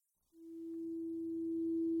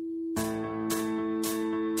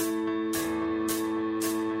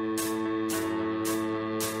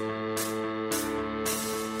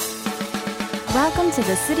Welcome to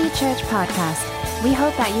the City Church Podcast. We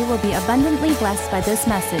hope that you will be abundantly blessed by this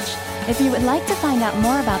message. If you would like to find out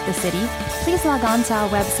more about the city, please log on to our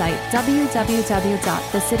website, www.thecity.sg.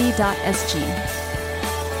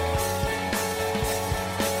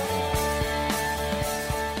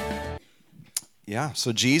 Yeah,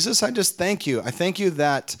 so Jesus, I just thank you. I thank you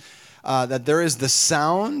that that there is the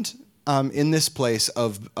sound in this place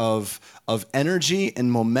of energy and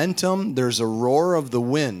momentum. There's a roar of the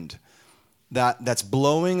wind that's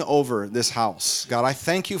blowing over this house. God, I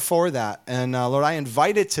thank you for that. And Lord, I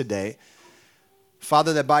invite it today,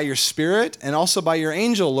 Father, that by your Spirit and also by your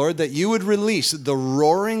angel, Lord, that you would release the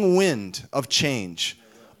roaring wind of change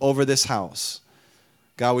over this house.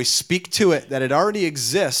 God, we speak to it, that it already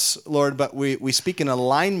exists, Lord, but we speak in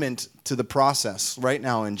alignment to the process right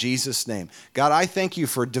now in Jesus' name. God, I thank you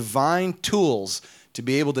for divine tools to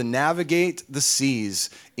be able to navigate the seas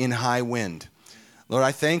in high wind. Lord,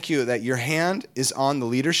 I thank you that your hand is on the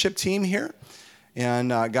leadership team here, and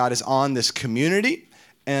God is on this community.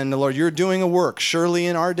 And Lord, you're doing a work surely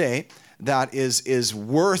in our day that is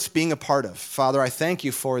worth being a part of. Father, I thank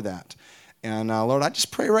you for that. And Lord, I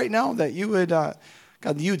just pray right now that you would, God,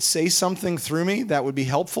 you would say something through me that would be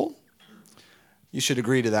helpful. You should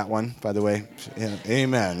agree to that one, by the way. Yeah,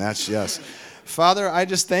 amen. That's yes. Father, I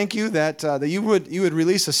just thank you that you would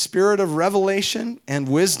release a spirit of revelation and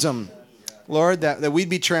wisdom, Lord, that we'd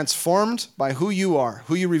be transformed by who you are,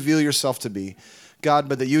 who you reveal yourself to be, God,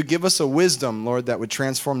 but that you would give us a wisdom, Lord, that would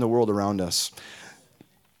transform the world around us.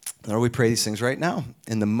 Lord, we pray these things right now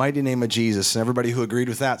in the mighty name of Jesus. And everybody who agreed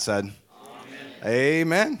with that said,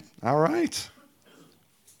 Amen. All right.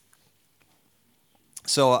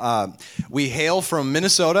 So we hail from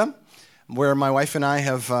Minnesota, where my wife and I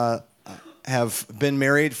have been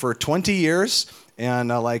married for 20 years. And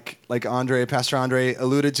like Pastor Andre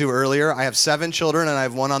alluded to earlier, I have 7 children and I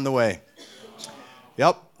have 1 on the way.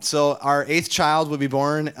 Yep. So our 8th child will be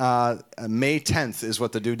born May 10th is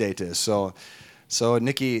what the due date is. So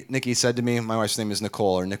Nikki said to me, my wife's name is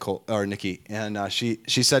Nicole or Nikki, and she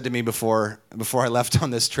said to me before I left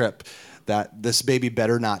on this trip that this baby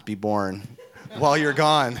better not be born while you're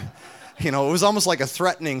gone. You know, it was almost like a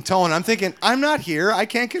threatening tone. I'm thinking, I'm not here. I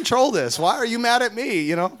can't control this. Why are you mad at me?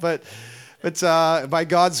 You know, but by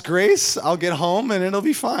God's grace, I'll get home and it'll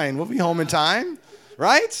be fine. We'll be home in time,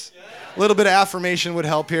 right? A little bit of affirmation would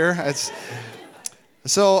help here.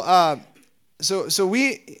 So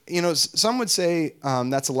we, you know, some would say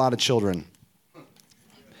that's a lot of children.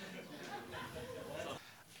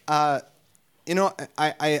 You know,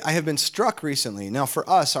 I have been struck recently. Now, for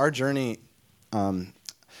us, our journey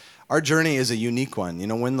is a unique one. You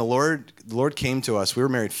know, when the Lord came to us, we were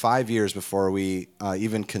married 5 years before we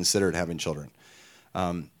even considered having children.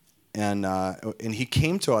 And he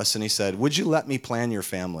came to us and he said, would you let me plan your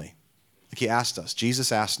family? Like he asked us,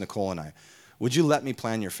 Jesus asked Nicole and I, would you let me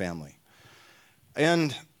plan your family?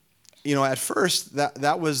 And, you know, at first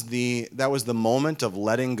that was the moment of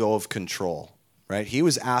letting go of control, right? He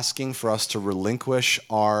was asking for us to relinquish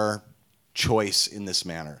our choice in this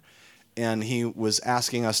manner. And he was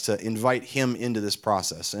asking us to invite him into this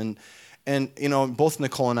process. And you know, both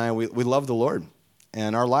Nicole and I, we love the Lord,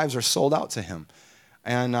 and our lives are sold out to him.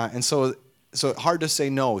 And so hard to say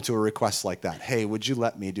no to a request like that. Hey, would you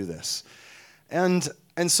let me do this? And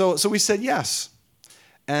so we said yes.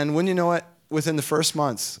 And when you know it, within the first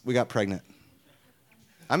month, we got pregnant.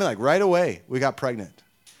 I mean, like right away, we got pregnant.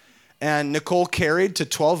 And Nicole carried to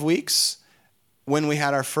 12 weeks when we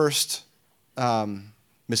had our first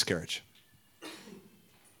miscarriage.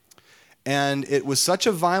 And it was such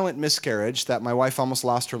a violent miscarriage that my wife almost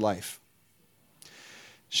lost her life.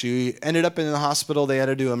 She ended up in the hospital. They had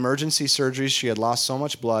to do emergency surgeries. She had lost so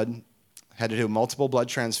much blood, had to do multiple blood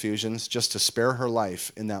transfusions just to spare her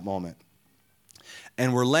life in that moment.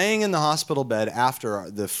 And we're laying in the hospital bed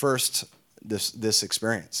after the first this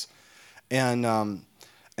experience, and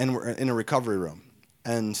we're in a recovery room,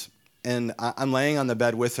 and I'm laying on the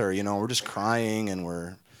bed with her. You know, we're just crying, and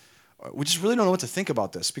we just really don't know what to think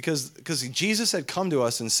about this because Jesus had come to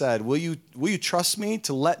us and said, will you trust me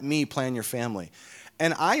to let me plan your family?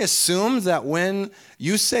 And I assumed that when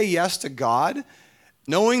you say yes to God,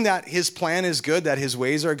 knowing that his plan is good, that his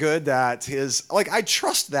ways are good, I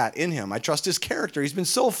trust that in him. I trust his character. He's been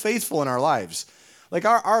so faithful in our lives. Like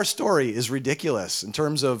our story is ridiculous in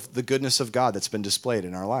terms of the goodness of God that's been displayed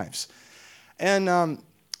in our lives. And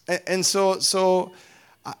so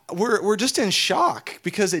we're just in shock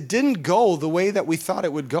because it didn't go the way that we thought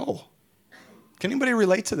it would go. Can anybody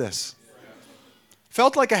relate to this?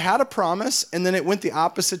 Felt like I had a promise, and then it went the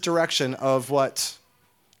opposite direction of what,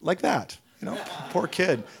 like that. You know, poor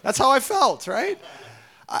kid. That's how I felt, right?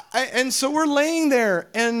 And so we're laying there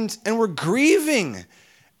and we're grieving.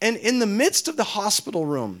 And in the midst of the hospital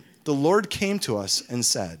room, the Lord came to us and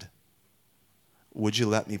said, would you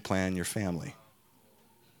let me plan your family?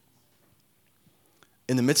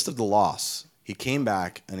 In the midst of the loss, he came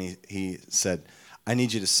back and he said, I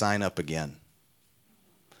need you to sign up again.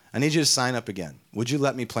 I need you to sign up again. Would you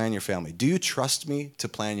let me plan your family? Do you trust me to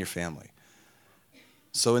plan your family?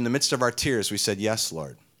 So in the midst of our tears, we said, yes,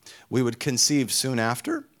 Lord. We would conceive soon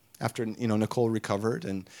after Nicole recovered,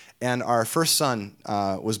 and our first son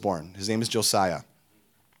was born. His name is Josiah,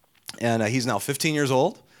 and he's now 15 years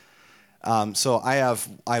old. So I have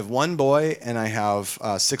one boy and I have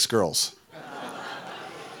 6 girls.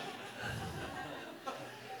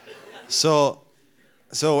 So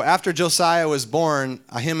after Josiah was born,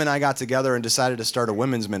 him and I got together and decided to start a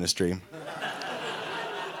women's ministry.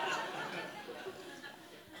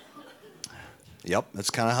 Yep, that's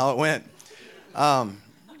kind of how it went.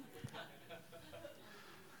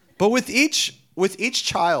 But with each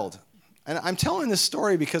child, and I'm telling this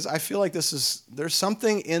story because I feel like there's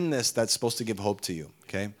something in this that's supposed to give hope to you,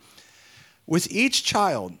 okay? With each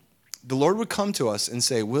child, the Lord would come to us and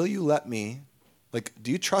say, will you let me,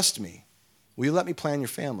 do you trust me? Will you let me plan your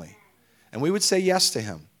family? And we would say yes to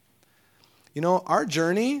him. You know, our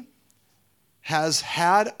journey has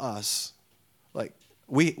had us,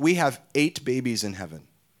 we have 8 babies in heaven.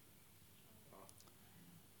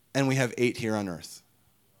 And we have 8 here on earth.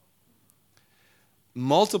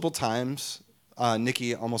 Multiple times,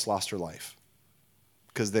 Nikki almost lost her life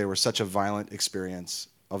because they were such a violent experience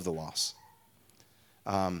of the loss.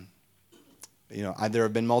 There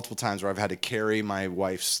have been multiple times where I've had to carry my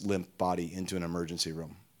wife's limp body into an emergency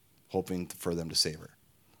room, hoping for them to save her.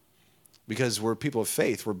 Because we're people of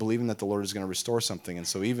faith, we're believing that the Lord is going to restore something, and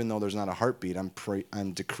so even though there's not a heartbeat,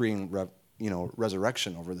 I'm decreeing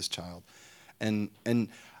resurrection over this child, and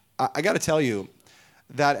I got to tell you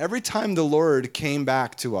that every time the Lord came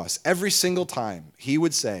back to us, every single time, he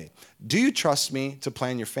would say, do you trust me to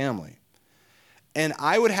plan your family? And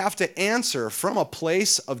I would have to answer from a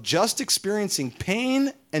place of just experiencing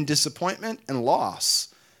pain and disappointment and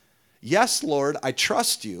loss. Yes, Lord, I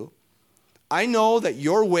trust you. I know that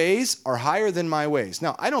your ways are higher than my ways.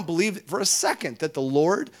 Now, I don't believe for a second that the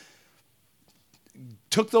Lord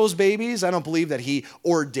took those babies. I don't believe that he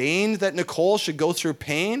ordained that Nicole should go through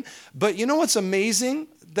pain. But you know what's amazing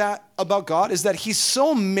about God is that he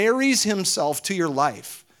so marries himself to your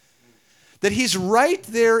life that he's right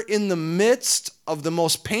there in the midst of the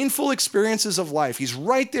most painful experiences of life. He's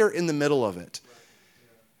right there in the middle of it.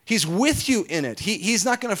 He's with you in it. He's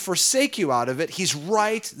not going to forsake you out of it. He's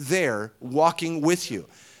right there walking with you.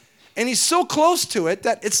 And he's so close to it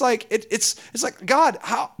that it's like, God,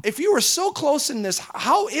 how, if you were so close in this,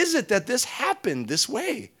 how is it that this happened this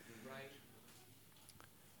way?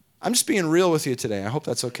 I'm just being real with you today. I hope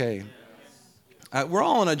that's okay. We're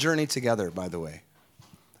all on a journey together, by the way.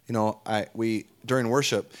 You know, during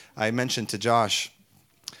worship, I mentioned to Josh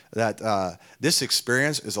that this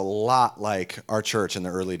experience is a lot like our church in the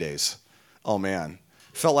early days. Oh, man.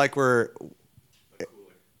 Felt like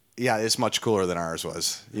yeah, it's much cooler than ours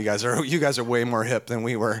was. You guys are way more hip than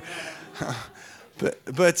we were.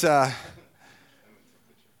 but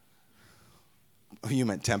you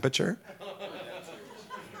meant temperature?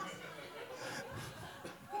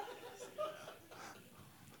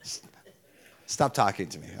 Stop talking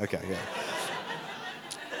to me. Okay, yeah.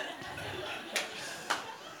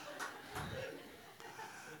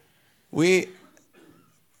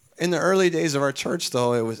 In the early days of our church,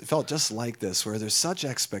 though, it felt just like this, where there's such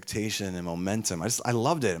expectation and momentum. I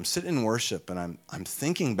loved it. I'm sitting in worship, and I'm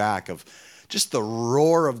thinking back of just the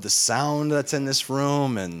roar of the sound that's in this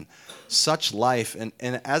room and such life.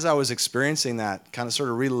 And as I was experiencing that, kind of sort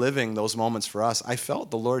of reliving those moments for us, I felt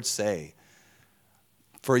the Lord say,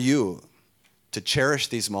 for you to cherish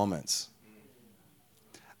these moments.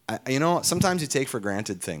 Sometimes you take for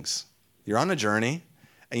granted things. You're on a journey,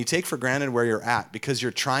 and you take for granted where you're at because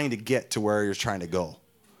you're trying to get to where you're trying to go.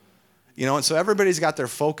 And so everybody's got their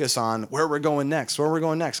focus on where we're going next,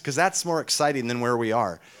 because that's more exciting than where we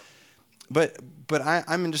are. But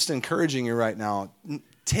I'm just encouraging you right now.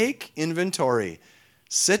 Take inventory.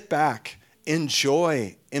 Sit back.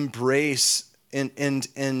 Enjoy. Embrace. And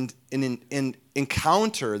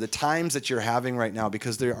encounter the times that you're having right now,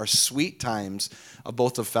 because there are sweet times of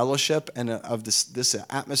both the fellowship and of this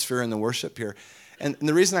atmosphere in the worship here. And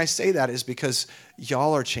the reason I say that is because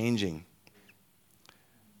y'all are changing.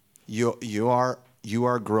 You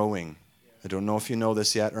are growing. I don't know if you know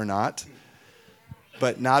this yet or not,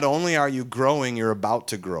 but not only are you growing, you're about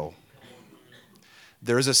to grow.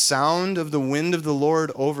 There's a sound of the wind of the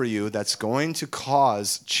Lord over you that's going to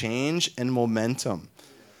cause change and momentum.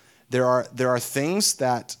 There are things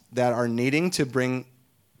that are needing to bring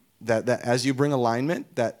that as you bring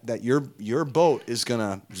alignment, that your boat is going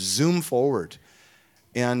to zoom forward,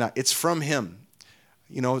 and it's from Him.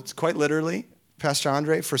 It's quite literally, Pastor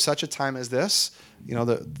Andre, for such a time as this.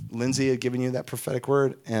 Lindsay had given you that prophetic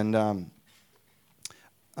word, and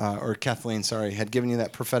or Kathleen, sorry, had given you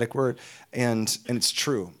that prophetic word, and it's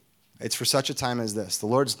true. It's for such a time as this. The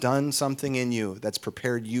Lord's done something in you that's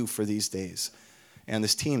prepared you for these days, and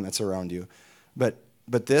this team that's around you. But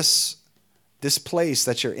this place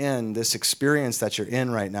that you're in, this experience that you're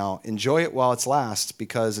in right now, enjoy it while it's lasts,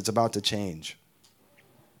 because it's about to change.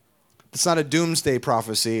 It's not a doomsday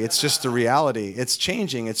prophecy. It's just a reality. It's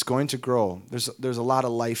changing. It's going to grow. There's a lot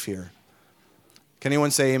of life here. Can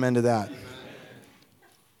anyone say amen to that?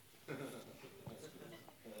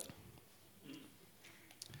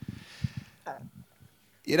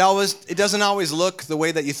 It doesn't always look the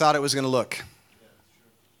way that you thought it was going to look.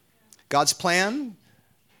 God's plan,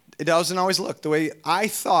 it doesn't always look the way I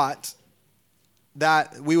thought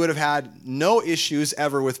that we would have had no issues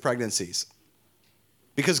ever with pregnancies.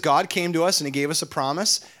 Because God came to us and He gave us a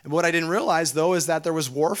promise. And what I didn't realize, though, is that there was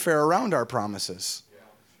warfare around our promises.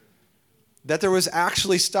 That there was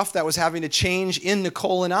actually stuff that was having to change in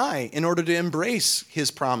Nicole and I in order to embrace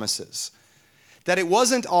His promises. That it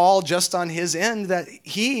wasn't all just on His end, that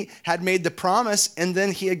He had made the promise and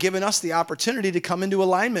then He had given us the opportunity to come into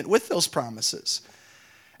alignment with those promises.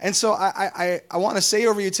 And so I want to say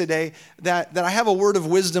over you today that I have a word of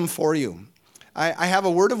wisdom for you. I have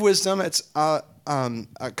a word of wisdom. It's a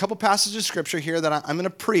couple passages of Scripture here that I'm going to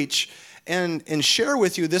preach and share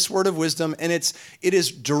with you this word of wisdom. And it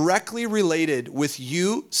is directly related with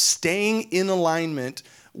you staying in alignment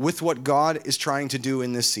with what God is trying to do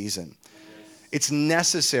in this season. It's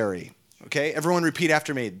necessary. Okay, everyone repeat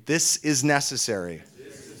after me. This is necessary.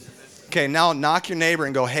 Okay, now knock your neighbor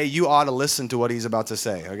and go, hey, you ought to listen to what he's about to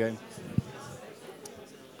say, okay?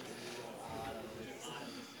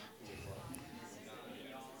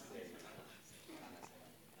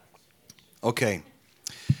 Okay.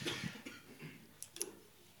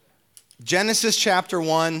 Genesis chapter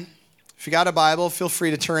 1. If you got a Bible, feel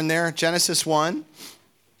free to turn there. Genesis 1.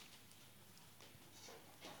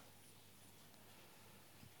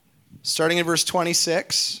 Starting in verse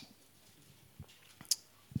 26.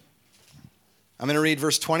 I'm going to read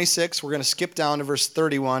verse 26. We're going to skip down to verse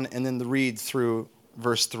 31 and then read through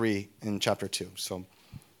verse 3 in chapter 2. So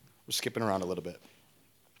we're skipping around a little bit.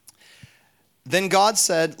 Then God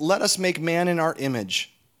said, let us make man in our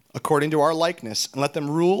image, according to our likeness, and let them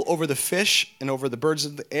rule over the fish and over the birds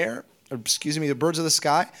of the air, the birds of the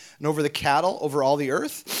sky, and over the cattle, over all the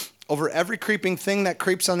earth, over every creeping thing that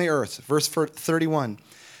creeps on the earth. Verse 31.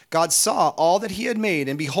 God saw all that He had made,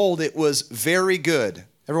 and behold, it was very good.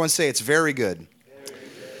 Everyone say, it's very good. Very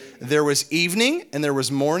good. There was evening and there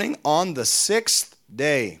was morning on the sixth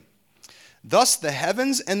day. Thus the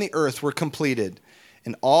heavens and the earth were completed,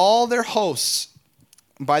 and all their hosts.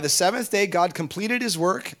 By the seventh day, God completed His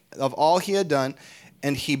work of all He had done,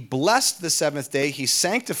 and He blessed the seventh day. He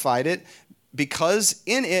sanctified it, because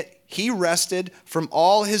in it He rested from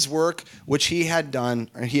all His work which He had done,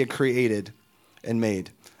 or He had created and made.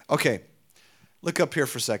 Okay, look up here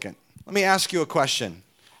for a second. Let me ask you a question.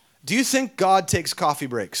 Do you think God takes coffee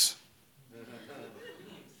breaks?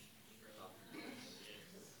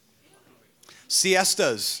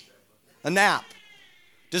 Siestas, a nap.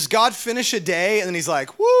 Does God finish a day and then He's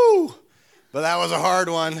like, woo, but that was a hard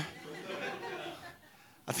one.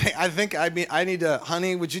 I need to,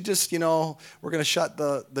 honey, would you just, we're going to shut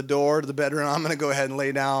the door to the bedroom. I'm going to go ahead and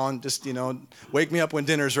lay down. Just, wake me up when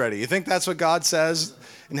dinner's ready. You think that's what God says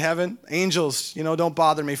in heaven? Angels, don't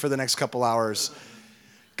bother me for the next couple hours.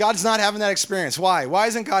 God's not having that experience. Why? Why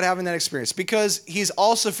isn't God having that experience? Because He's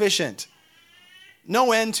all sufficient.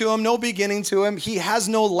 No end to Him, no beginning to Him. He has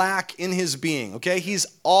no lack in His being, okay? He's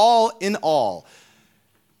all in all.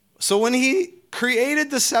 So when He created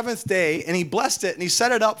the seventh day and He blessed it and He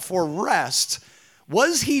set it up for rest,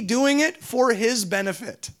 was He doing it for His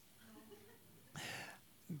benefit?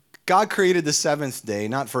 God created the seventh day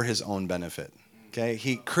not for His own benefit. Okay,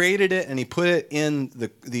 He created it and He put it in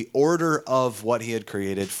the order of what He had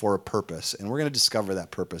created for a purpose. And we're going to discover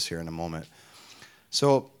that purpose here in a moment.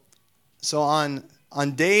 So on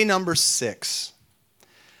day number 6,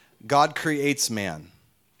 God creates man.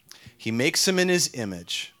 He makes him in His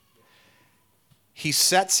image. He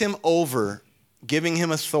sets him over, giving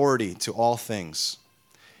him authority to all things.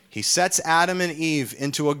 He sets Adam and Eve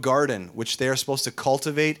into a garden, which they are supposed to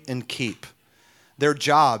cultivate and keep. Their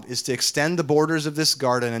job is to extend the borders of this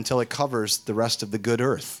garden until it covers the rest of the good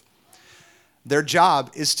earth. Their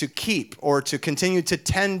job is to keep or to continue to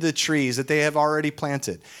tend the trees that they have already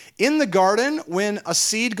planted. In the garden, when a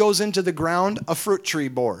seed goes into the ground, a fruit tree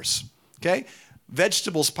bores. Okay?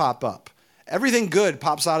 Vegetables pop up. Everything good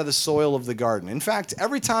pops out of the soil of the garden. In fact,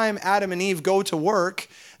 every time Adam and Eve go to work,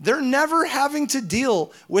 they're never having to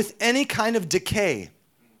deal with any kind of decay.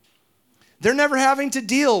 They're never having to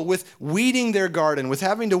deal with weeding their garden, with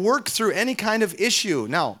having to work through any kind of issue.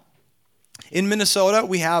 Now, in Minnesota,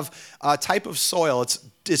 we have a type of soil.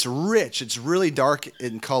 It's rich. It's really dark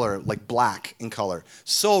in color, like black in color.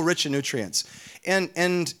 So rich in nutrients.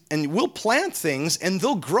 And we'll plant things, and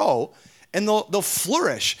they'll grow, and they'll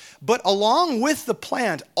flourish. But along with the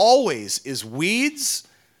plant always is weeds,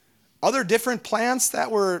 other different plants that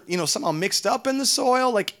were, somehow mixed up in the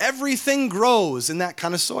soil. Like everything grows in that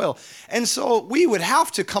kind of soil. And so we would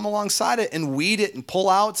have to come alongside it and weed it and pull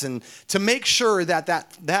out and to make sure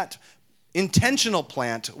that intentional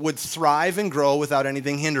plant would thrive and grow without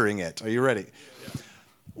anything hindering it. Are you ready? Yeah.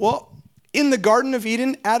 Well, in the Garden of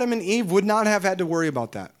Eden, Adam and Eve would not have had to worry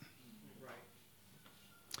about that.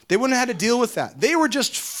 They wouldn't have had to deal with that. They were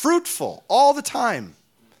just fruitful all the time.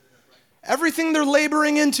 Everything they're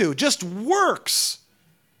laboring into just works.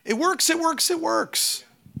 It works, it works, it works.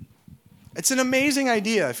 It's an amazing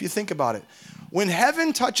idea if you think about it. When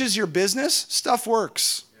heaven touches your business, stuff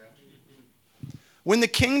works. When the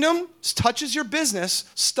kingdom touches your business,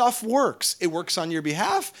 stuff works. It works on your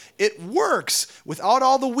behalf. It works without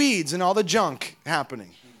all the weeds and all the junk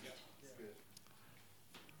happening.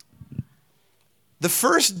 The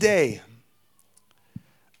first day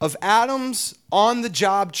of Adam's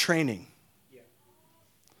on-the-job training.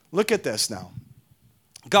 Look at this now.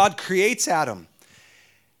 God creates Adam.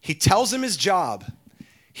 He tells him his job.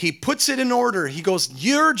 He puts it in order. He goes,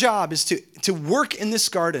 your job is to work in this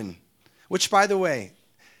garden. Which, by the way,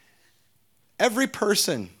 every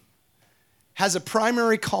person has a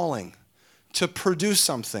primary calling to produce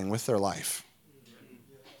something with their life.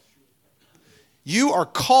 You are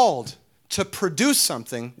called to produce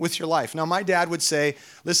something with your life. Now, my dad would say,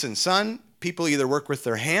 listen, son, people either work with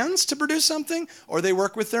their hands to produce something or they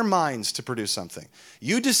work with their minds to produce something.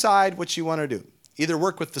 You decide what you want to do. Either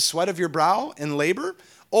work with the sweat of your brow and labor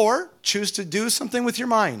or choose to do something with your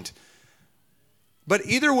mind. But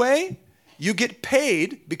either way, you get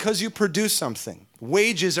paid because you produce something.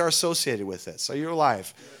 Wages are associated with it, so you're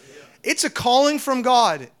alive. It's a calling from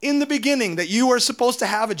God in the beginning that you are supposed to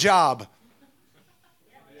have a job.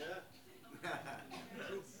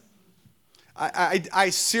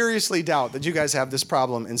 I seriously doubt that you guys have this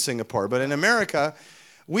problem in Singapore, but in America,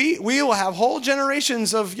 we will have whole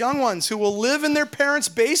generations of young ones who will live in their parents'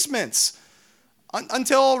 basements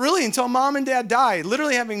until mom and dad die,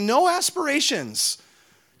 literally having no aspirations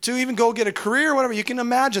to even go get a career or whatever. You can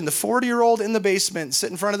imagine the 40-year-old in the basement, sit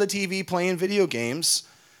in front of the TV playing video games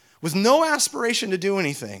with no aspiration to do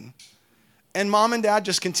anything. And mom and dad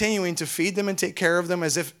just continuing to feed them and take care of them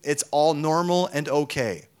as if it's all normal and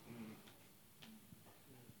okay.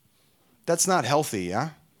 That's not healthy, yeah?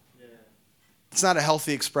 It's not a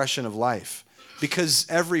healthy expression of life. Because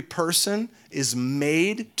every person is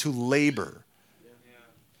made to labor.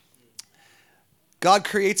 God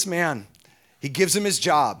creates man. He gives him his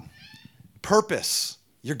job, purpose.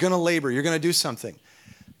 You're going to labor. You're going to do something.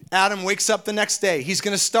 Adam wakes up the next day. He's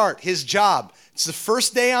going to start his job. It's the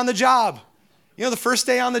first day on the job. You know the first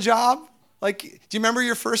day on the job? Like, do you remember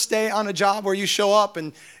your first day on a job where you show up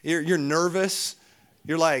and you're nervous?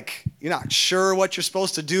 You're not sure what you're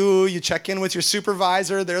supposed to do. You check in with your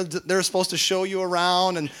supervisor. They're supposed to show you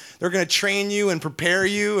around, and they're going to train you and prepare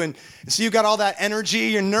you. And so you got all that energy.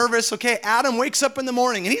 You're nervous. Okay, Adam wakes up in the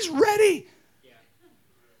morning, and he's ready.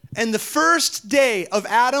 And the first day of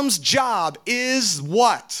Adam's job is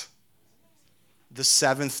what? The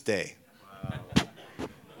seventh day. Wow.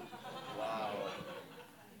 Wow.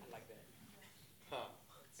 I like that. Huh.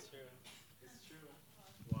 It's true. It's true.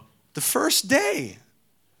 Wow. The first day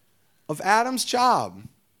of Adam's job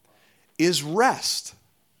is rest.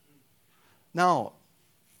 Now,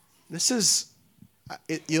 this is,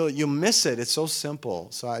 you'll miss it. It's so simple.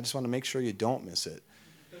 So I just want to make sure you don't miss it.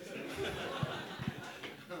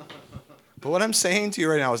 But what I'm saying to you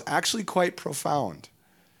right now is actually quite profound.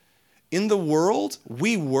 In the world,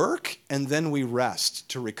 we work and then we rest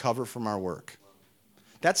to recover from our work.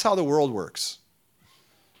 That's how the world works.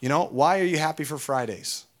 You know, why are you happy for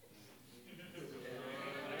Fridays?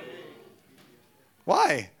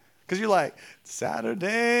 Why? Because you're like,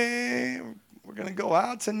 Saturday, we're going to go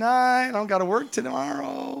out tonight. I don't got to work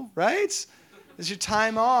tomorrow, right? It's your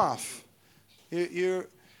time off.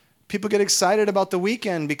 People get excited about the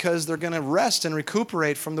weekend because they're going to rest and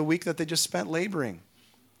recuperate from the week that they just spent laboring.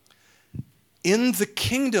 In the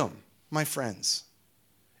kingdom, my friends,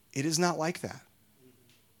 it is not like that.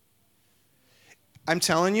 I'm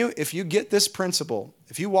telling you, if you get this principle,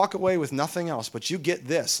 if you walk away with nothing else, but you get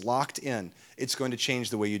this locked in, it's going to change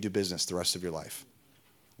the way you do business the rest of your life.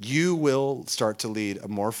 You will start to lead a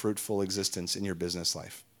more fruitful existence in your business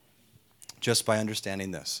life just by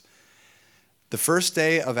understanding this. The first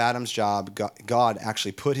day of Adam's job, God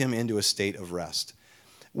actually put him into a state of rest.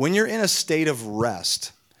 When you're in a state of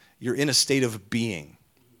rest, you're in a state of being.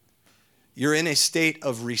 You're in a state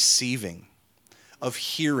of receiving, of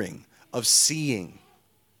hearing, of seeing,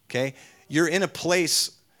 okay? You're in a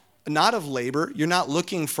place not of labor. You're not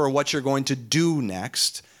looking for what you're going to do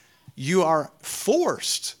next. You are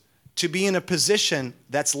forced to be in a position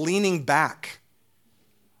that's leaning back.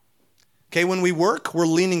 Okay, when we work, we're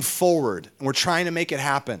leaning forward, and we're trying to make it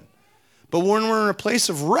happen. But when we're in a place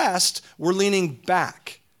of rest, we're leaning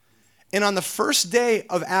back. And on the first day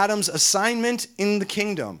of Adam's assignment in the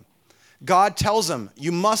kingdom, God tells him,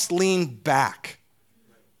 you must lean back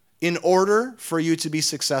in order for you to be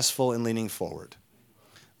successful in leaning forward.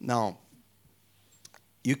 Now,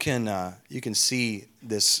 you can see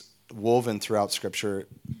this woven throughout Scripture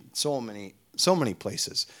so many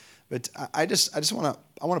places. But I just want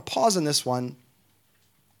to pause on this one.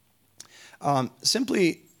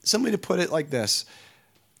 Simply to put it like this,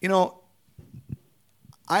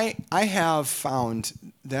 I have found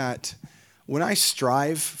that when I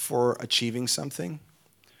strive for achieving something,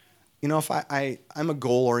 if I'm a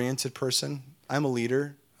goal-oriented person, I'm a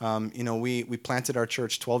leader. We planted our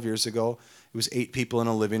church 12 years ago. It was 8 people in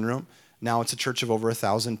a living room. Now it's a church of over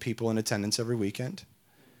 1,000 people in attendance every weekend.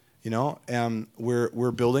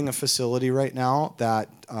 We're building a facility right now that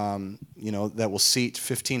that will seat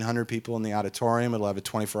 1,500 people in the auditorium. It'll have a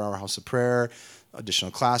 24-hour house of prayer,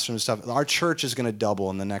 additional classrooms, stuff. Our church is going to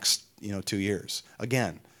double in the next 2 years.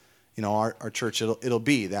 Again, our church it'll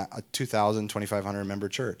be that a 2,000, 2,500 member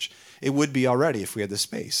church. It would be already if we had the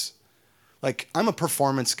space. Like, I'm a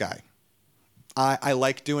performance guy. I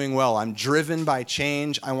like doing well. I'm driven by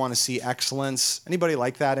change. I want to see excellence. Anybody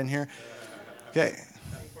like that in here? Okay.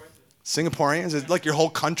 Singaporeans? Is it like your whole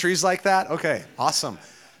country's like that? Okay, awesome.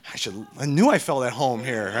 I knew I felt at home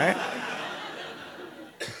here, right?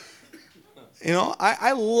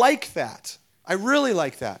 I like that. I really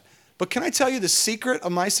like that. But can I tell you the secret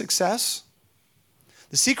of my success?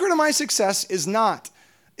 The secret of my success is not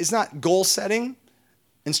goal setting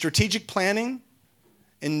and strategic planning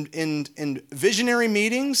and visionary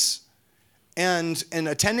meetings and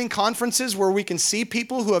attending conferences where we can see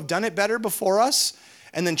people who have done it better before us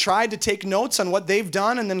and then try to take notes on what they've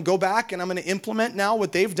done and then go back and I'm going to implement now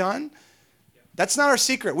what they've done. That's not our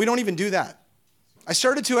secret. We don't even do that. I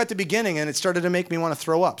started to at the beginning and it started to make me want to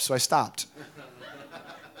throw up, so I stopped.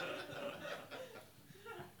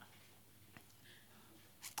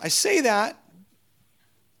 I say that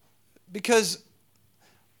because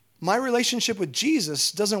my relationship with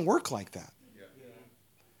Jesus doesn't work like that.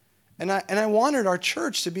 And I wanted our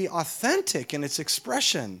church to be authentic in its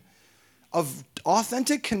expression of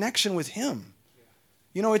authentic connection with him.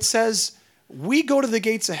 It says, we go to the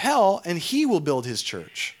gates of hell and he will build his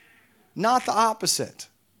church, not the opposite.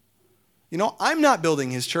 I'm not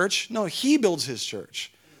building his church. No, he builds his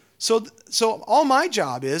church. So all my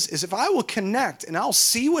job is if I will connect and I'll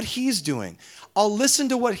see what he's doing, I'll listen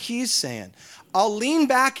to what he's saying, I'll lean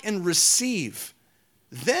back and receive.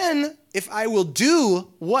 Then, if I will do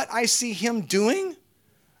what I see him doing,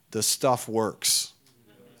 the stuff works.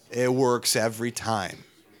 It works every time.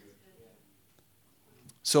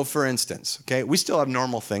 So, for instance, okay, we still have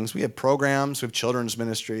normal things. We have programs, we have children's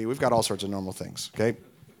ministry, we've got all sorts of normal things, okay?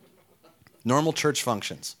 Normal church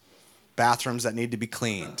functions. Bathrooms that need to be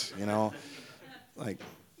cleaned, like,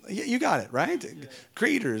 you got it, right?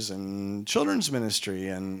 Greeters and children's ministry,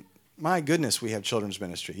 and my goodness, we have children's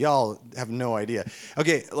ministry. Y'all have no idea.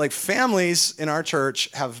 Okay, like families in our church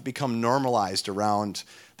have become normalized around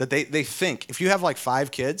that they think, if you have like 5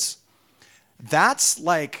 kids, that's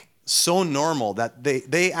like so normal that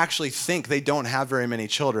they actually think they don't have very many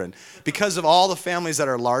children because of all the families that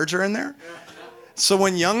are larger in there. So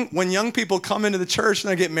when young people come into the church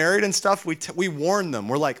and they get married and stuff, we warn them.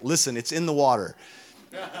 We're like, listen, it's in the water.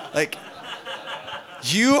 Like,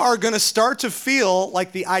 you are going to start to feel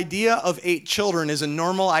like the idea of 8 children is a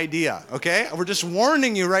normal idea, okay? We're just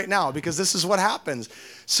warning you right now because this is what happens.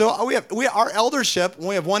 So we our eldership,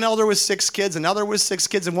 we have one elder with 6 kids, another with 6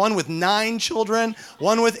 kids, and one with 9 children,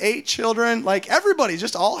 one with 8 children. Like, everybody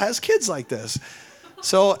just all has kids like this.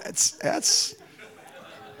 So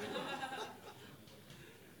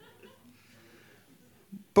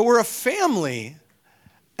But we're a family,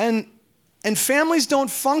 and families don't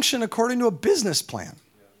function according to a business plan.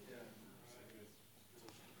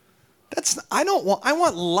 I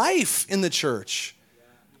want life in the church.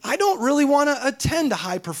 I don't really want to attend a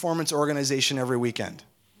high performance organization every weekend.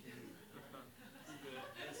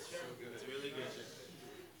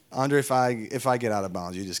 Andre, if I get out of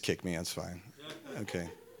bounds, you just kick me. That's fine. Okay.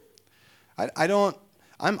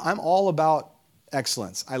 I'm all about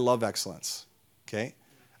excellence. I love excellence. Okay.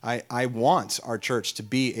 I want our church to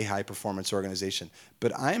be a high performance organization,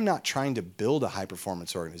 but I am not trying to build a high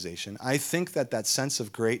performance organization. I think that sense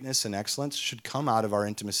of greatness and excellence should come out of our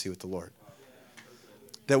intimacy with the Lord.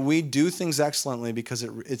 That we do things excellently because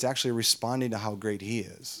it's actually responding to how great He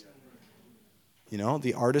is. You know,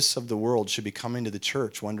 the artists of the world should be coming to the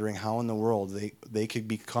church wondering how in the world they could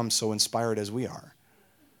become so inspired as we are.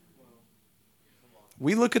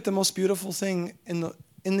 We look at the most beautiful thing in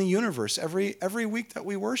the universe every week that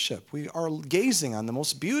we worship. We are gazing on the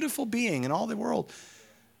most beautiful being in all the world,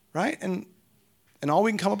 right? And all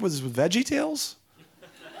we can come up with is Veggie Tales.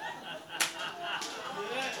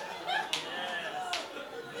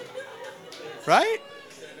 Right?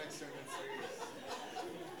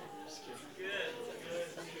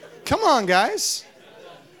 Come on, guys.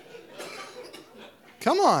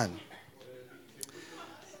 Come on.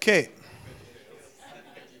 Okay.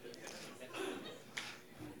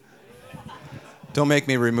 Don't make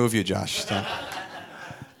me remove you, Josh. Don't.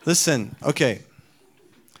 Listen, okay.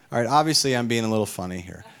 All right, obviously I'm being a little funny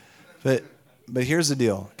here. But here's the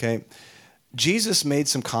deal, okay? Jesus made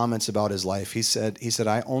some comments about his life. He said,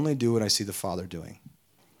 I only do what I see the Father doing.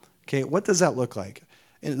 Okay, what does that look like?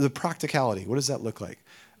 In the practicality, what does that look like?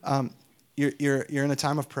 You're in a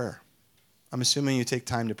time of prayer. I'm assuming you take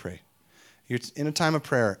time to pray. You're in a time of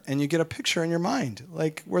prayer, and you get a picture in your mind,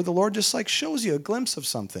 like where the Lord just like shows you a glimpse of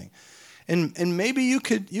something. And maybe you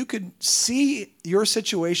could see your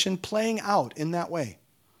situation playing out in that way.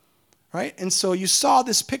 Right? And so you saw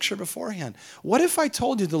this picture beforehand. What if I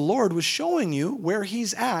told you the Lord was showing you where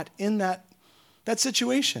He's at in that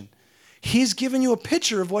situation? He's given you a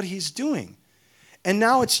picture of what He's doing. And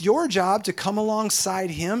now it's your job to come alongside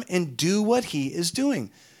Him and do what He is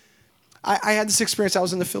doing. I had this experience. I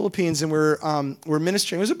was in the Philippines, and we're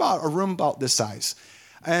ministering. It was about a room about this size,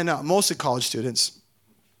 and mostly college students.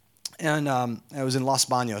 And I was in Los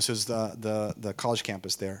Baños. It was the college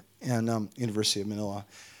campus there, and University of Manila.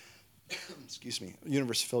 Excuse me,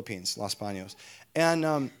 University of Philippines, Los Baños. And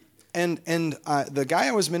the guy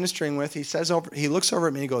I was ministering with, he looks over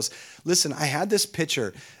at me and he goes, listen, I had this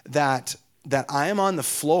picture that I am on the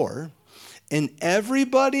floor and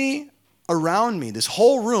everybody around me, this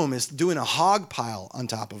whole room is doing a hog pile on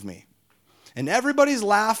top of me. And everybody's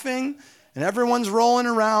laughing and everyone's rolling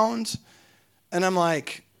around. And I'm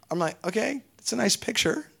like, okay, it's a nice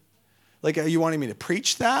picture. Like, are you wanting me to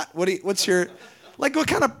preach that? What's your... Like, what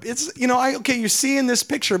kind of, it's, you're seeing this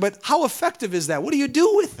picture, but how effective is that? What do you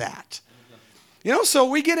do with that? So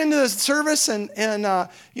we get into the service and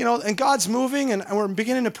God's moving and we're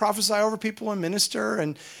beginning to prophesy over people and minister.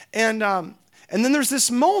 And then there's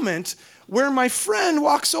this moment where my friend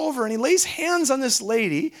walks over and he lays hands on this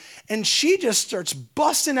lady and she just starts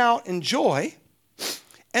busting out in joy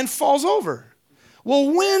and falls over.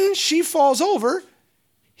 Well, when she falls over,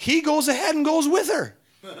 he goes ahead and goes with her.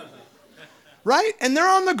 Right? And they're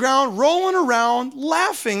on the ground, rolling around,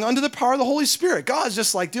 laughing under the power of the Holy Spirit. God's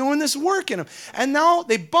just like doing this work in them. And now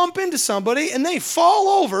they bump into somebody and they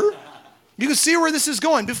fall over. You can see where this is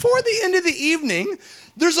going. Before the end of the evening,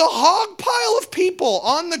 there's a hog pile of people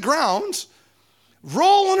on the ground,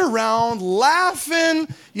 rolling around, laughing,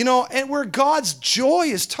 and where God's joy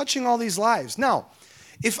is touching all these lives. Now,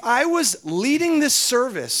 if I was leading this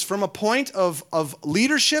service from a point of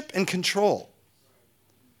leadership and control,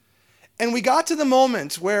 and we got to the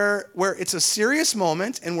moment where it's a serious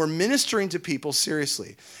moment and we're ministering to people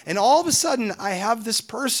seriously. And all of a sudden, I have this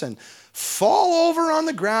person fall over on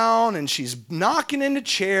the ground and she's knocking into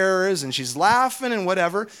chairs and she's laughing and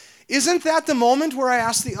whatever. Isn't that the moment where I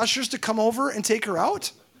ask the ushers to come over and take her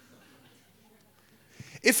out?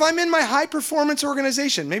 If I'm in my high performance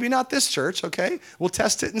organization, maybe not this church, okay? We'll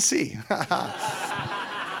test it and see.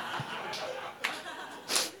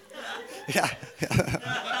 Yeah.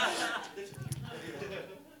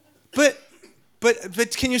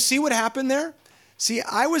 But can you see what happened there? See,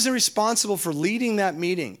 I was responsible for leading that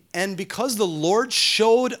meeting. And because the Lord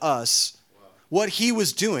showed us what He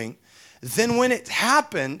was doing, then when it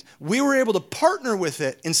happened, we were able to partner with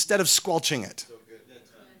it instead of squelching it.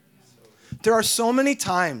 There are so many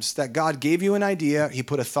times that God gave you an idea, He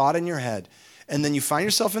put a thought in your head, and then you find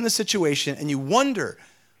yourself in the situation and you wonder,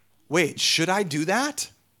 wait, should I do that?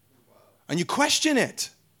 And you question it,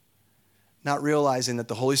 not realizing that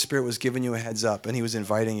the Holy Spirit was giving you a heads up and he was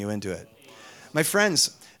inviting you into it. My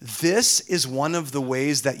friends, this is one of the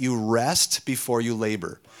ways that you rest before you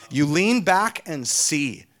labor. You lean back and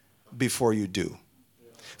see before you do.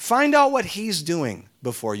 Find out what he's doing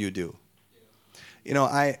before you do. You know,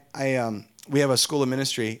 we have a school of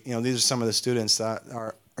ministry. You know, these are some of the students.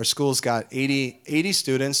 Our school's got 80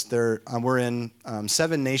 students. We're in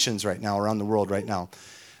 7 nations right now, around the world right now.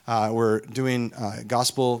 We're doing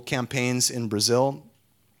gospel campaigns in Brazil.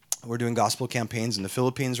 We're doing gospel campaigns in the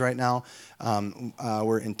Philippines right now.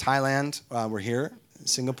 We're in Thailand. We're here,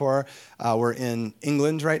 Singapore. We're in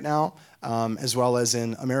England right now, as well as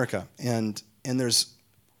in America. And there's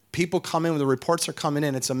people coming. The reports are coming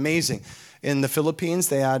in. It's amazing. In the Philippines,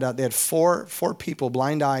 they had four people,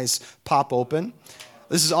 blind eyes pop open.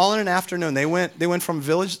 This is all in an afternoon. They went from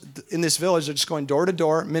village, in this village, they're just going door to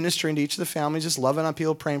door, ministering to each of the families, just loving on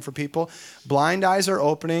people, praying for people. Blind eyes are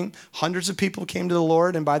opening. Hundreds of people came to the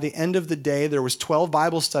Lord, and by the end of the day, there was 12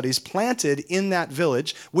 Bible studies planted in that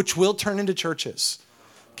village, which will turn into churches.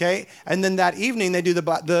 Okay? And then that evening, they do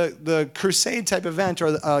the crusade type event,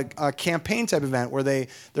 or a campaign type event, where they're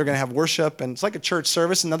going to have worship, and it's like a church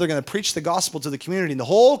service, and then they're going to preach the gospel to the community, and the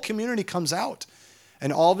whole community comes out.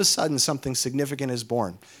 And all of a sudden, something significant is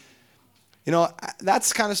born. You know, that's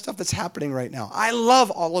the kind of stuff that's happening right now. I love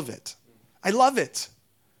all of it. I love it.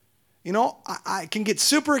 You know, I can get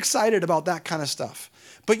super excited about that kind of stuff.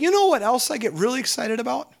 But you know what else I get really excited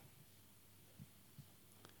about?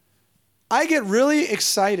 I get really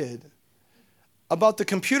excited about the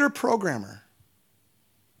computer programmer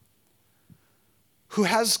who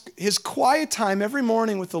has his quiet time every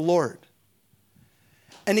morning with the Lord.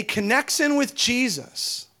 And he connects in with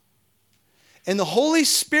Jesus. And the Holy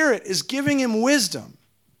Spirit is giving him wisdom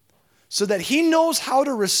so that he knows how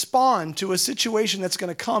to respond to a situation that's going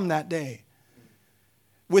to come that day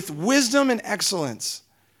with wisdom and excellence.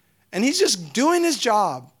 And he's just doing his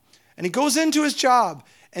job. And he goes into his job,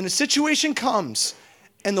 and a situation comes.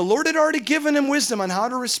 And the Lord had already given him wisdom on how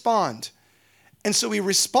to respond. And so he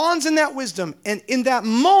responds in that wisdom. And in that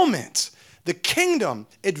moment, the kingdom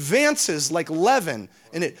advances like leaven,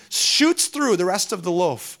 and it shoots through the rest of the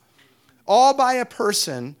loaf, all by a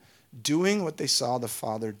person doing what they saw the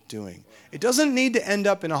Father doing. It doesn't need to end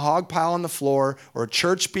up in a hog pile on the floor, or a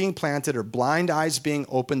church being planted, or blind eyes being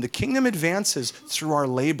opened. The kingdom advances through our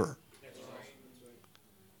labor.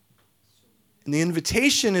 And the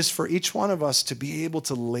invitation is for each one of us to be able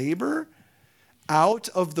to labor out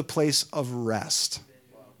of the place of rest.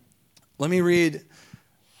 Let me read.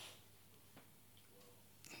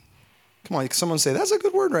 Come on, someone say, that's a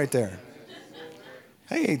good word right there.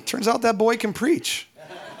 Hey, turns out that boy can preach.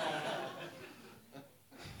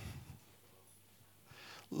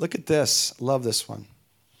 Look at this. Love this one.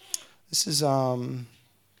 This is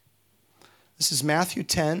Matthew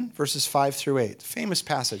 10, verses 5 through 8. Famous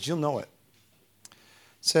passage. You'll know it. It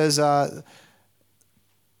says,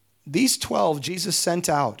 these 12 Jesus sent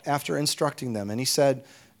out after instructing them. And he said,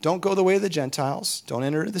 don't go the way of the Gentiles. Don't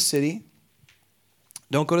enter the city.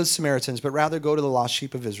 Don't go to the Samaritans, but rather go to the lost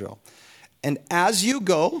sheep of Israel. And as you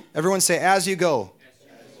go, everyone say, as you go,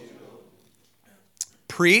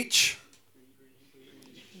 preach.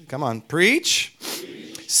 Come on, preach.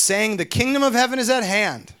 Saying the kingdom of heaven is at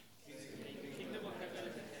hand.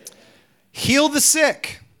 Heal the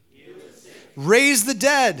sick. Raise the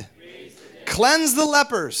dead. Cleanse the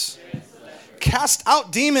lepers. Cast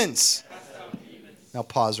out demons. Now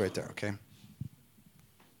pause right there, okay?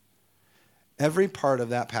 Every part of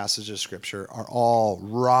that passage of Scripture are all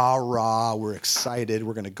rah, we're excited,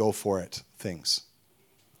 we're going to go for it things.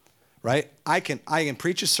 Right? I can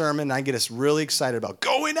preach a sermon and I get us really excited about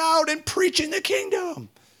going out and preaching the kingdom.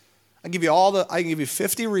 I give you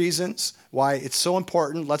 50 reasons why it's so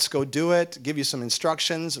important. Let's go do it. Give you some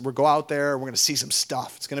instructions. We'll go out there, we're going to see some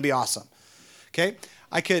stuff. It's going to be awesome. Okay?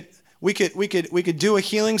 We could do a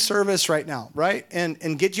healing service right now, right?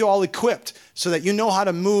 And get you all equipped so that you know how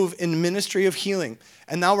to move in ministry of healing.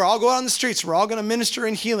 And now we're all going out on the streets. We're all going to minister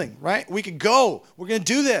in healing, right? We could go. We're going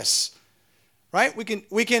to do this, right?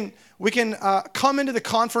 We can come into the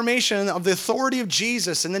confirmation of the authority of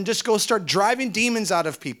Jesus and then just go start driving demons out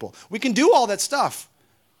of people. We can do all that stuff.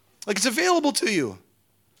 Like, it's available to you.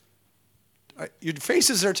 Your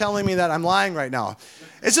faces are telling me that I'm lying right now.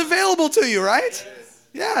 It's available to you, right?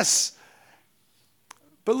 Yes.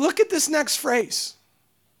 But look at this next phrase.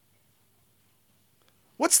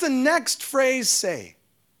 What's the next phrase say?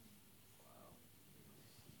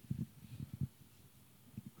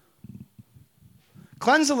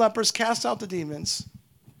 Cleanse the lepers, cast out the demons.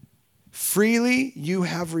 Freely you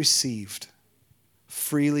have received,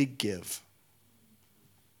 freely give.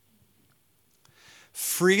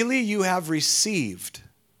 Freely you have received,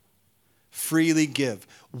 freely give.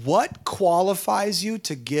 What qualifies you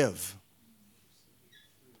to give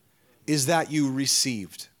is that you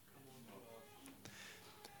received.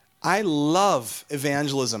 I love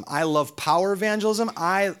evangelism. I love power evangelism.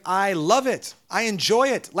 I love it. I enjoy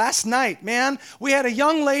it. Last night, man, we had a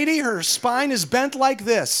young lady. Her spine is bent like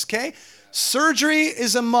this, okay? Surgery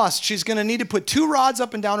is a must. She's going to need to put 2 rods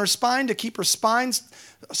up and down her spine to keep her spine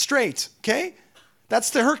straight, okay?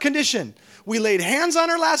 That's her condition. We laid hands on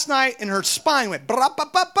her last night, and her spine went bop,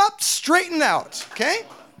 bop, bop, bop, straightened out, okay?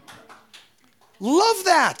 Love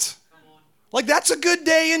that. Like, that's a good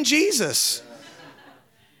day in Jesus.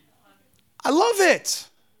 I love it.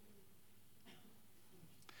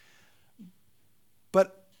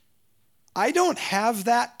 But I don't have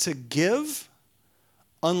that to give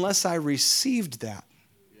unless I received that.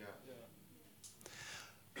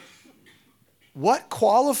 What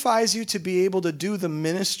qualifies you to be able to do the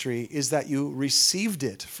ministry is that you received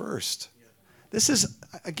it first. This is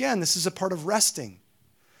a part of resting.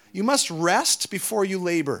 You must rest before you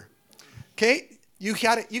labor. Okay? You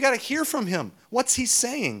got to hear from him. What's he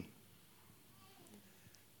saying?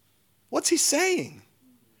 What's he saying?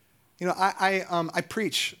 You know, I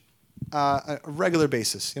preach a regular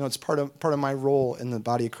basis. You know, it's part of my role in the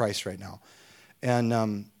body of Christ right now,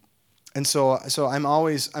 and so I'm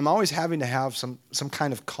always having to have some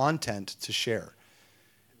kind of content to share.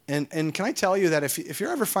 And can I tell you that if you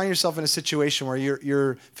ever find yourself in a situation where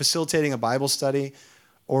you're facilitating a Bible study,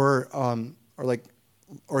 or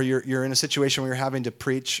you're in a situation where you're having to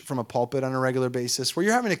preach from a pulpit on a regular basis, where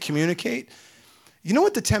you're having to communicate. You know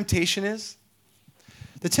what the temptation is?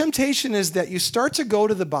 The temptation is that you start to go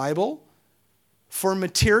to the Bible for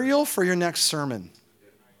material for your next sermon.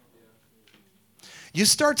 You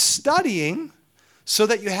start studying so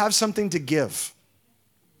that you have something to give.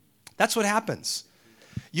 That's what happens.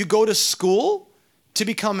 You go to school to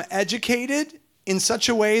become educated in such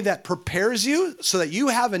a way that prepares you so that you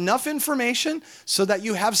have enough information so that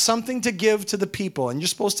you have something to give to the people, and you're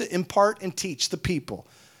supposed to impart and teach the people.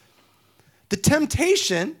 The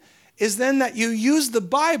temptation is then that you use the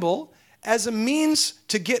Bible as a means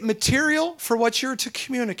to get material for what you're to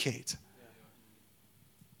communicate.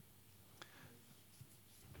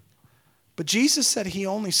 But Jesus said he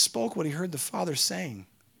only spoke what he heard the Father saying.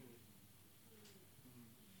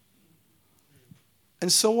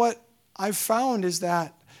 And so what I've found is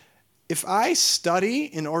that if I study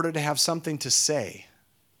in order to have something to say,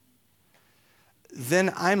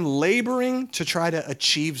 then I'm laboring to try to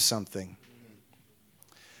achieve something.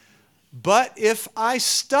 But if I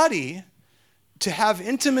study to have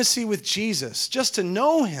intimacy with Jesus, just to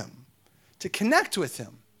know him, to connect with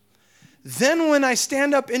him, then when I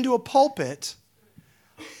stand up into a pulpit,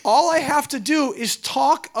 all I have to do is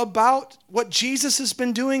talk about what Jesus has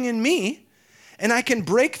been doing in me, and I can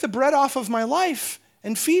break the bread off of my life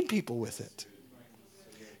and feed people with it.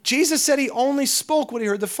 Jesus said he only spoke what he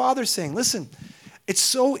heard the Father saying. Listen, it's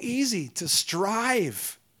so easy to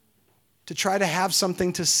strive to try to have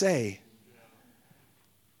something to say.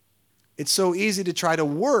 It's so easy to try to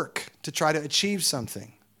work to try to achieve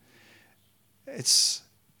something.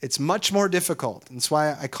 It's much more difficult. That's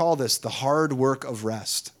why I call this the hard work of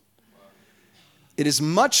rest. It is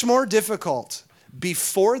much more difficult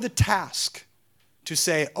before the task to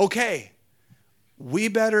say, okay, we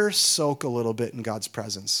better soak a little bit in God's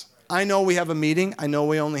presence. I know we have a meeting. I know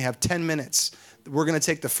we only have 10 minutes. We're going to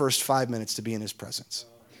take the first 5 minutes to be in his presence.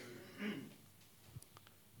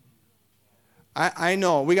 I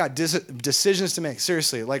know we got decisions to make.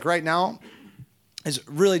 Seriously, like right now, it's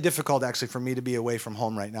really difficult actually for me to be away from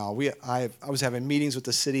home right now. I was having meetings with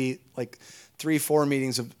the city, like 3-4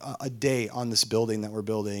 meetings a day on this building that we're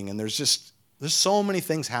building, and there's so many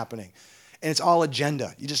things happening, and it's all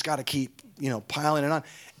agenda. You just got to keep piling it on,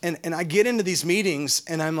 and I get into these meetings,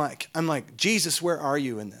 and I'm like, Jesus, where are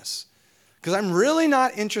you in this? Because I'm really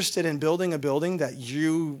not interested in building a building that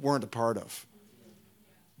you weren't a part of.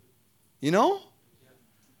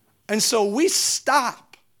 And so we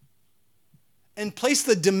stop and place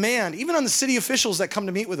the demand, even on the city officials that come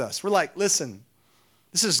to meet with us. We're like, listen,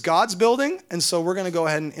 this is God's building, and so we're going to go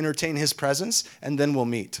ahead and entertain his presence, and then we'll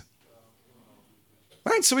meet.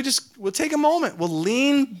 Right? So we'll take a moment. We'll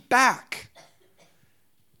lean back.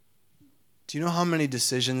 Do you know how many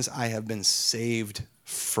decisions I have been saved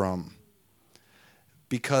from?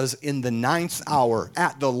 Because in the 9th hour,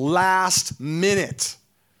 at the last minute,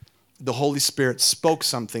 the Holy Spirit spoke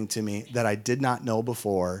something to me that I did not know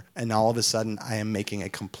before, and all of a sudden I am making a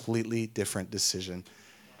completely different decision.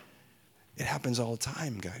 It happens all the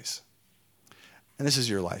time, guys. And this is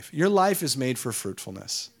your life. Your life is made for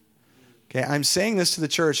fruitfulness. Okay, I'm saying this to the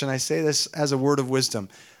church, and I say this as a word of wisdom.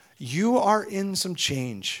 You are in some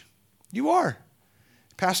change. You are.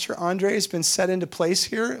 Pastor Andre has been set into place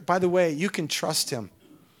here. By the way, you can trust him.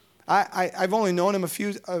 I've only known him a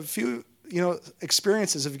few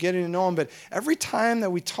experiences of getting to know him, but every time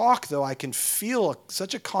that we talk, though, I can feel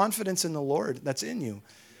such a confidence in the Lord that's in you.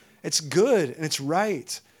 It's good and it's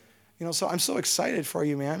right. So I'm so excited for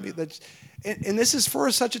you, man. And this is for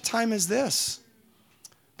such a time as this.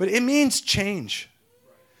 But it means change.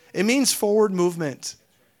 It means forward movement.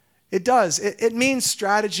 It does. It means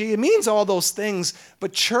strategy. It means all those things.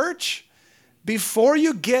 But church, before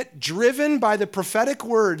you get driven by the prophetic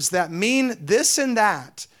words that mean this and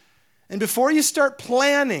that, and before you start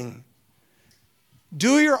planning,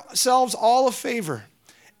 do yourselves all a favor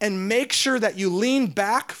and make sure that you lean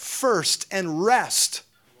back first and rest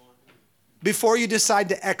before you decide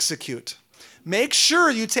to execute. Make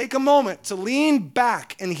sure you take a moment to lean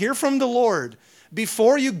back and hear from the Lord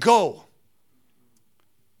before you go.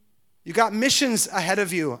 You got missions ahead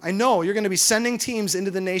of you. I know you're going to be sending teams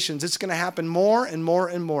into the nations. It's going to happen more and more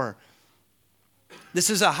and more.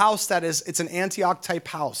 This is a house it's an Antioch type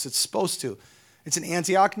house. It's supposed to. It's an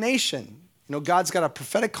Antioch nation. God's got a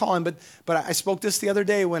prophetic calling, but I spoke this the other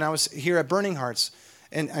day when I was here at Burning Hearts.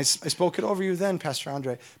 And I spoke it over you then, Pastor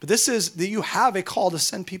Andre. But this is that you have a call to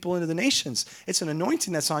send people into the nations. It's an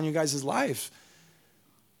anointing that's on you guys' life.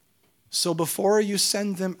 So before you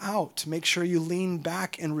send them out, make sure you lean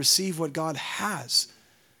back and receive what God has.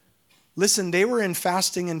 Listen, they were in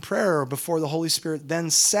fasting and prayer before the Holy Spirit then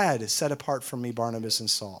said, "Set apart from me Barnabas and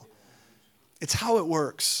Saul." It's how it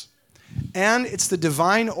works. And it's the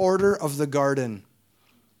divine order of the garden.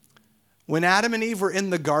 When Adam and Eve were in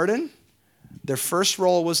the garden, their first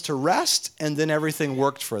role was to rest, and then everything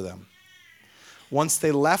worked for them. Once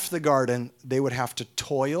they left the garden, they would have to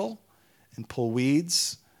toil and pull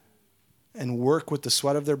weeds and work with the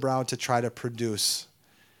sweat of their brow to try to produce.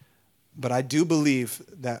 But I do believe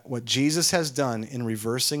that what Jesus has done in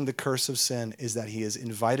reversing the curse of sin is that he has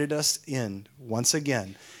invited us in, once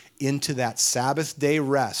again, into that Sabbath day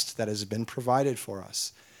rest that has been provided for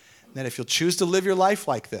us. And that if you'll choose to live your life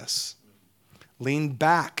like this, lean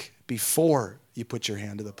back before you put your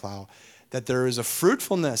hand to the plow, that there is a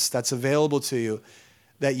fruitfulness that's available to you,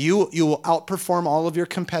 that you will outperform all of your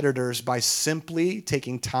competitors by simply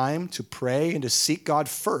taking time to pray and to seek God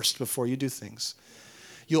first before you do things.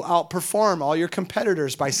 You'll outperform all your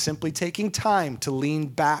competitors by simply taking time to lean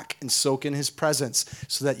back and soak in his presence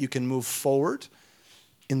so that you can move forward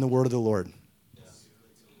in the word of the Lord.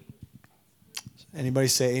 Anybody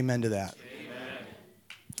say amen to that?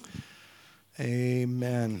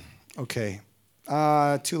 Amen. Okay.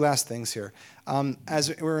 Two last things here.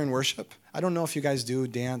 As we're in worship, I don't know if you guys do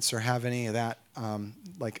dance or have any of that.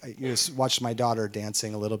 You just watched my daughter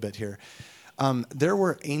dancing a little bit here. There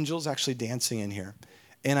were angels actually dancing in here.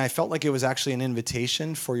 And I felt like it was actually an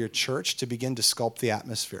invitation for your church to begin to sculpt the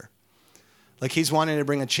atmosphere. Like he's wanting to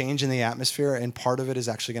bring a change in the atmosphere, and part of it is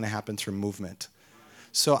actually going to happen through movement.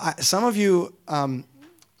 So some of you,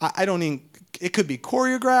 I don't even, it could be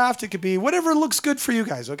choreographed, it could be whatever looks good for you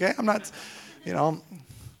guys, okay? I'm not,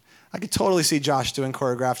 I could totally see Josh doing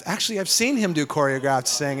choreographed. Actually, I've seen him do choreographed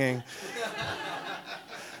singing.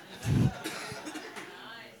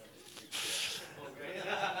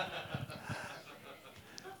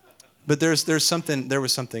 But there was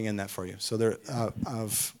something in that for you. So there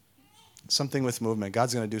of something with movement.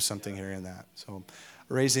 God's going to do something here in that. So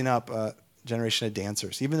raising up a generation of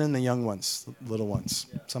dancers, even in the young ones, little ones,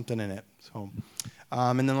 something in it. So,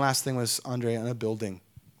 and then the last thing was Andre on a building,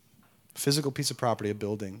 physical piece of property, a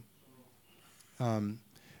building. I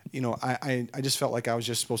just felt like I was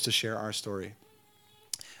just supposed to share our story.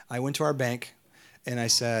 I went to our bank. And I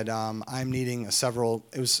said, I'm needing several,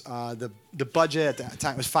 it was the budget at that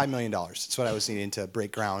time was $5 million. That's what I was needing to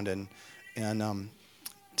break ground and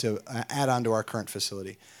to add on to our current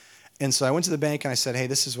facility. And so I went to the bank and I said, hey,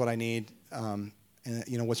 this is what I need. And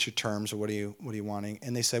what's your terms or what are you wanting?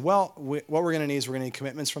 And they said, well, what we're going to need is we're going to need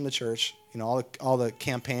commitments from the church, all the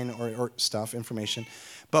campaign or stuff, information.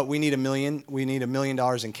 But we need $1 million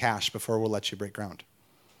in cash before we'll let you break ground.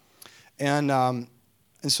 And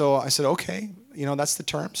so I said, okay, that's the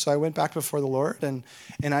term. So I went back before the Lord, and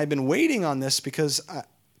I've been waiting on this because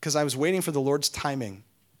I was waiting for the Lord's timing.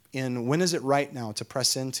 In when is it right now to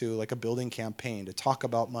press into like a building campaign, to talk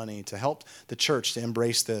about money, to help the church to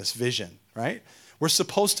embrace this vision, right? We're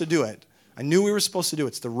supposed to do it. I knew we were supposed to do it.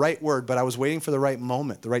 It's the right word, but I was waiting for the right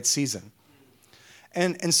moment, the right season.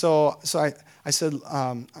 And so I said,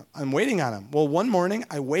 I'm waiting on him. Well, one morning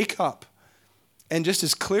I wake up, and just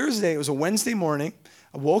as clear as day, it was a Wednesday morning,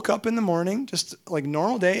 I woke up in the morning, just like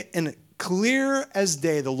normal day, and Clear as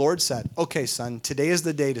day, the Lord said, okay, son, today is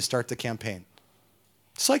the day to start the campaign.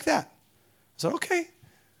 Just like that. I said, okay.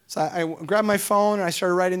 So I grabbed my phone and I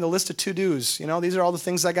started writing the list of to-dos. These are all the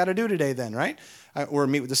things I got to do today then, right? We're going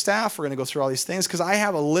to meet with the staff. We're going to go through all these things because I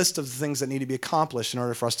have a list of the things that need to be accomplished in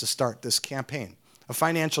order for us to start this campaign, a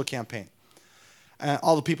financial campaign.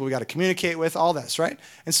 All the people we got to communicate with, all this, right?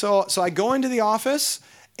 And so I go into the office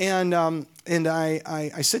and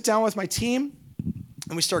I sit down with my team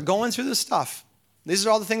and we start going through this stuff. These are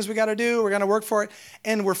all the things we got to do. We're going to work for it.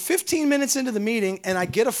 And we're 15 minutes into the meeting and I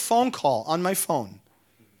get a phone call on my phone.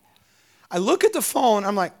 I look at the phone.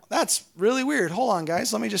 I'm like, that's really weird. Hold on,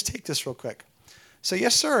 guys. Let me just take this real quick. So,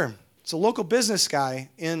 yes, sir. It's a local business guy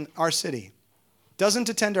in our city. Doesn't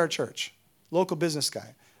attend our church. Local business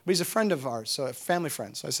guy. But he's a friend of ours, so a family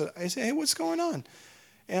friend. So I said, hey, what's going on?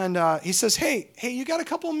 And he says, hey, you got a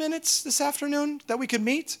couple of minutes this afternoon that we could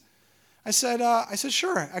meet? I said,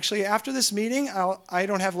 sure. Actually, after this meeting, I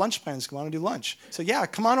don't have lunch plans. Come on and do lunch. So yeah,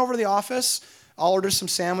 come on over to the office. I'll order some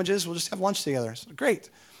sandwiches. We'll just have lunch together. So,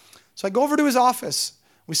 great. So I go over to his office.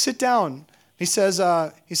 We sit down. He says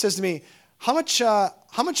to me, how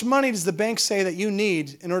much money does the bank say that you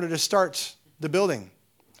need in order to start the building?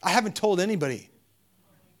 I haven't told anybody.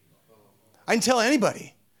 I didn't tell anybody.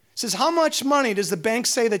 He says, how much money does the bank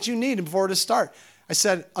say that you need before to start? I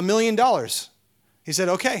said, $1 million. He said,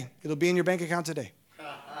 okay, it'll be in your bank account today.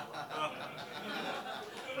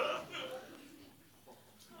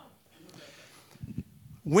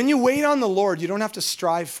 When you wait on the Lord, you don't have to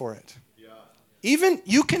strive for it. Even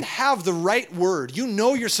you can have the right word. You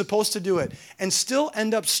know you're supposed to do it and still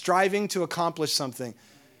end up striving to accomplish something.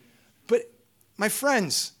 But my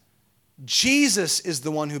friends, Jesus is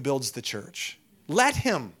the one who builds the church. Let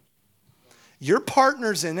him. You're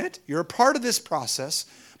partners in it. You're a part of this process.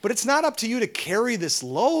 But it's not up to you to carry this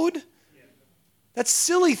load. That's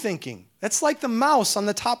silly thinking. That's like the mouse on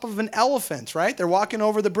the top of an elephant, right? They're walking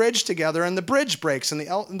over the bridge together and the bridge breaks and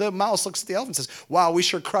the mouse looks at the elephant and says, wow, we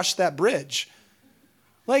sure crushed that bridge.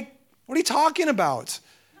 Like, what are you talking about?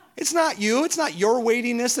 It's not you. It's not your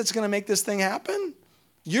weightiness that's going to make this thing happen.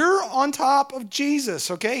 You're on top of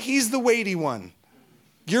Jesus, okay? He's the weighty one.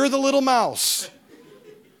 You're the little mouse.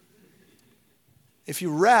 If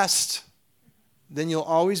you rest, then you'll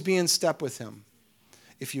always be in step with him.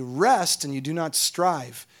 If you rest and you do not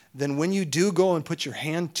strive, then when you do go and put your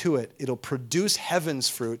hand to it, it'll produce heaven's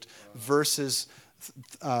fruit versus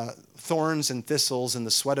thorns and thistles and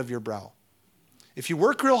the sweat of your brow. If you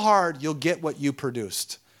work real hard, you'll get what you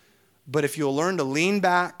produced. But if you'll learn to lean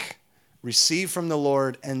back, receive from the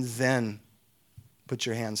Lord, and then put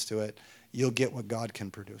your hands to it, you'll get what God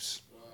can produce.